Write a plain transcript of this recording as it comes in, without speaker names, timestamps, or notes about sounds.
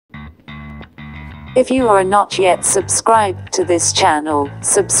If you are not yet subscribed to this channel,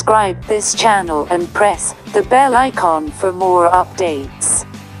 subscribe this channel and press the bell icon for more updates.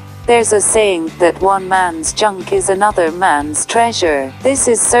 There's a saying that one man's junk is another man's treasure. This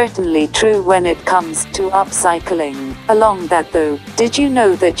is certainly true when it comes to upcycling. Along that though, did you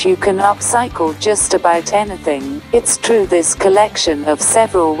know that you can upcycle just about anything? It's true, this collection of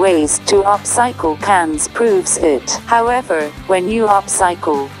several ways to upcycle cans proves it. However, when you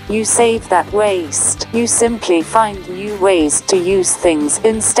upcycle, you save that waste. You simply find new ways to use things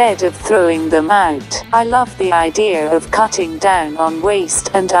instead of throwing them out. I love the idea of cutting down on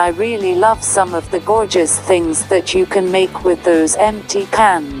waste, and I really love some of the gorgeous things that you can make with those empty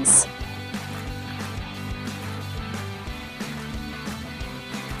cans.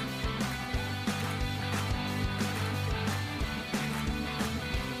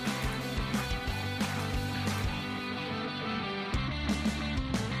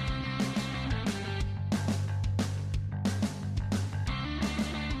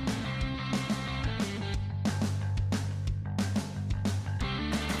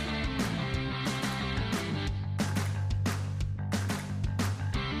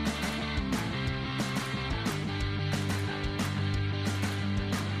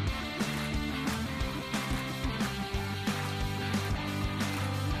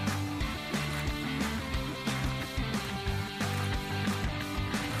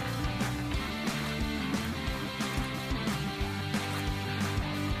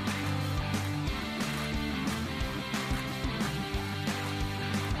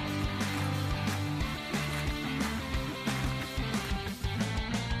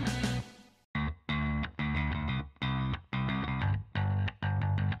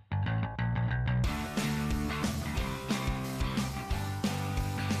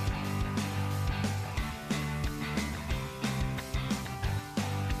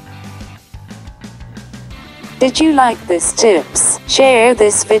 Did you like these tips? Share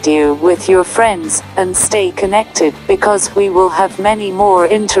this video with your friends and stay connected, because we will have many more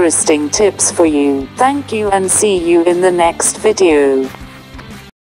interesting tips for you. Thank you and see you in the next video.